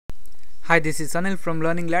Hi, this is Anil from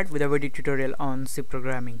Learning Lad with a video tutorial on C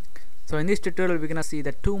programming. So in this tutorial we're gonna see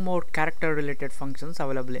the two more character related functions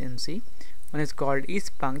available in C. One is called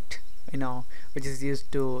ispunct, which is used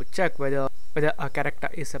to check whether a character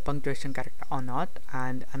is a punctuation character or not,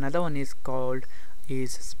 and another one is called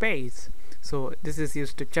isspace. So this is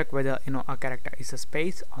used to check whether a character is a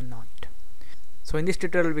space or not. So in this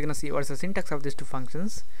tutorial we're gonna see what's the syntax of these two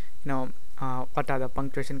functions, what are the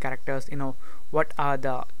punctuation characters, what are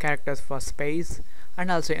the characters for space, and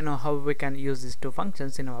also how we can use these two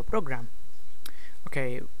functions in our program.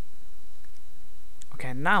 Okay,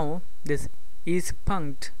 now this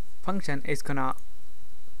ispunct function is gonna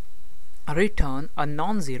return a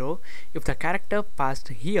non-zero if the character passed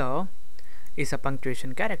here is a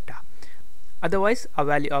punctuation character. Otherwise a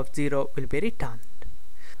value of 0 will be returned.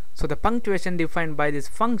 So the punctuation defined by this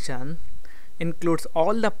function includes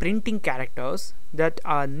all the printing characters that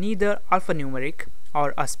are neither alphanumeric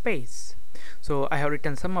or a space. So I have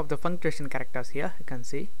written some of the punctuation characters here, you can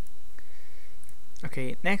see.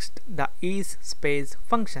 Okay, next the isspace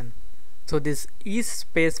function. So this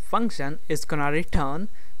isspace function is gonna return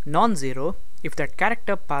non-zero if that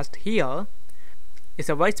character passed here is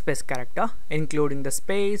a whitespace character, including the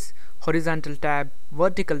space, horizontal tab,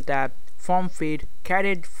 vertical tab, form feed,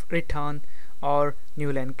 carried return, or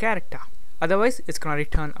new line character. Otherwise it's gonna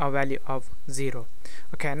return a value of 0.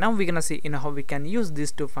 Okay, now we're gonna see how we can use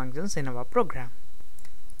these two functions in our program.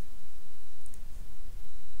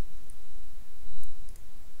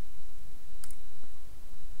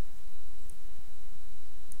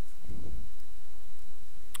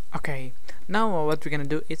 Okay, now what we're gonna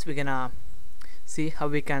do is we're gonna see how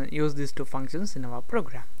we can use these two functions in our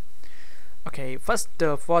program. Okay, first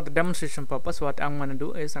for the demonstration purpose, what I'm gonna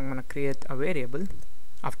do is I'm gonna create a variable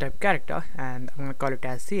of type character and I'm gonna call it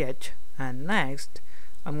as ch, and next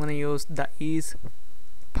I'm gonna use the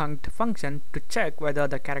ispunct function to check whether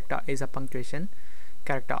the character is a punctuation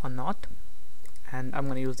character or not, and I'm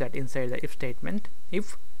gonna use that inside the if statement.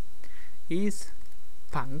 If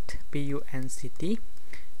ispunct punct,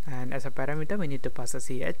 and as a parameter we need to pass a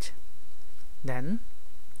ch. Then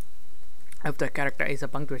if the character is a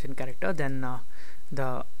punctuation character, then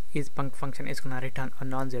the ispunct function is gonna return a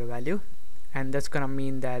non-zero value, and that's gonna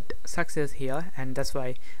mean that success here, and that's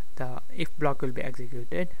why the if block will be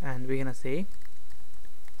executed, and we're gonna say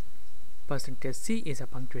 %c is a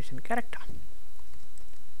punctuation character.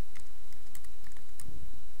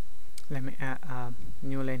 Let me add a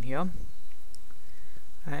new line here,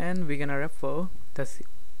 and we're gonna refer the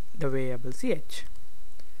variable ch.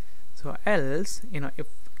 So else, if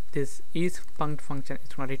this ispunct function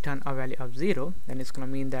is going to return a value of 0, then it's going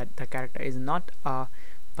to mean that the character is not a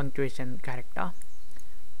punctuation character,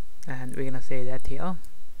 and we're going to say that here,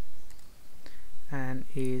 and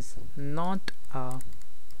is not a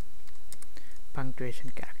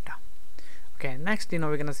punctuation character. Okay, next we're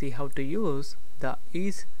going to see how to use the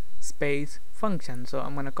isspace function. So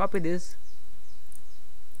I'm going to copy this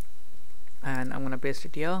and I'm going to paste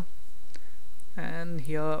it here, and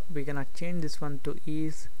here we're gonna change this one to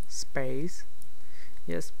isspace,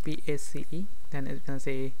 yes, pace, then it's gonna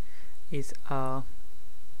say is a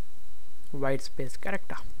whitespace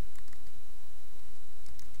character,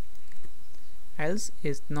 else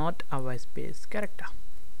is not a whitespace character.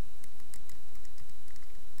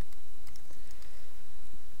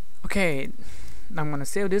 Okay, now I'm gonna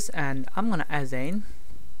save this and I'm gonna assign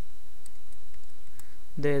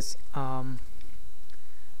this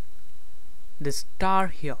this star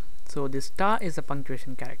here. So this star is a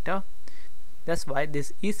punctuation character, that's why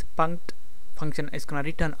this ispunct function is gonna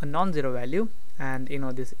return a non-zero value, and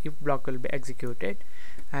this if block will be executed,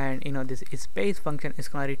 and this isspace function is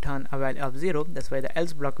gonna return a value of 0, that's why the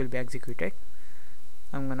else block will be executed.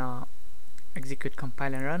 I'm gonna execute,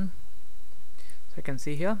 compile and run. So you can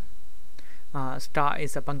see here star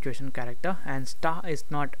is a punctuation character and star is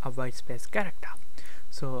not a whitespace character.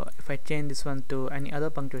 So if I change this one to any other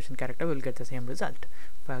punctuation character, we'll get the same result.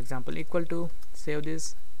 For example, equal to, save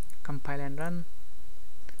this, compile and run.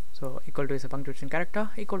 So equal to is a punctuation character,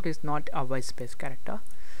 equal to is not a whitespace character.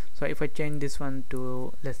 So if I change this one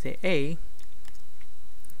to, let's say, a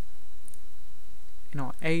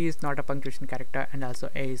is not a punctuation character, and also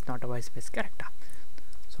a is not a whitespace character.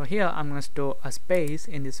 So here I'm going to store a space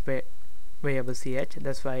in this variable ch,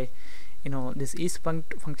 that's why this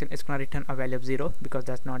ispunct function is going to return a value of 0 because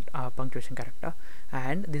that's not a punctuation character,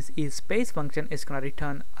 and this isspace function is going to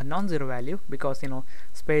return a non-zero value because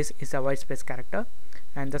space is a whitespace character,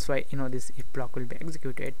 and that's why this if block will be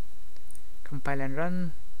executed. Compile and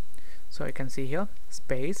run. So you can see here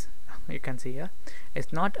space, you can see here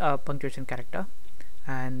it's not a punctuation character,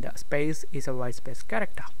 and space is a whitespace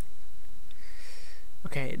character.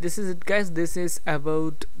 Okay, this is it guys. This is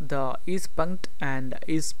about the ispunct and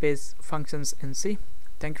isspace functions in C.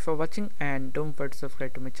 Thank you for watching, and don't forget to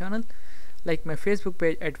subscribe to my channel, like my Facebook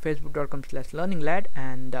page at facebook.com/learninglad,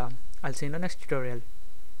 and I'll see you in the next tutorial.